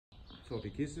Salty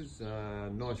Kisses.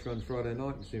 Nice run Friday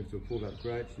night. It seems to have pulled up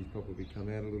great. She's probably come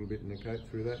out a little bit in the coat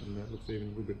through that, and that looks even a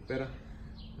little bit better.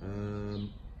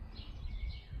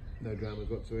 No dramas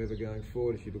whatsoever going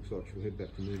forward. She looks like she'll head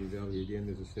back to Moody Valley again.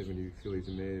 There's a 70 fillies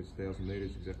and mares, 1,000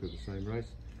 metres, exactly the same race.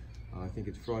 I think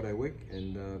it's Friday week,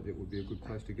 and it would be a good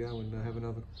place to go and have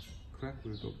another crack.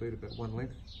 We've got beat about one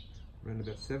length, around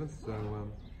about 7th, so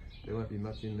there won't be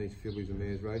much in these fillies and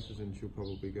mares races, and she'll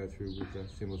probably go through with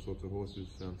similar sorts of horses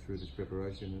through this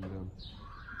preparation,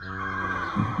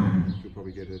 and she'll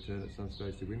probably get her turn at some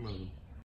stage to win one of them.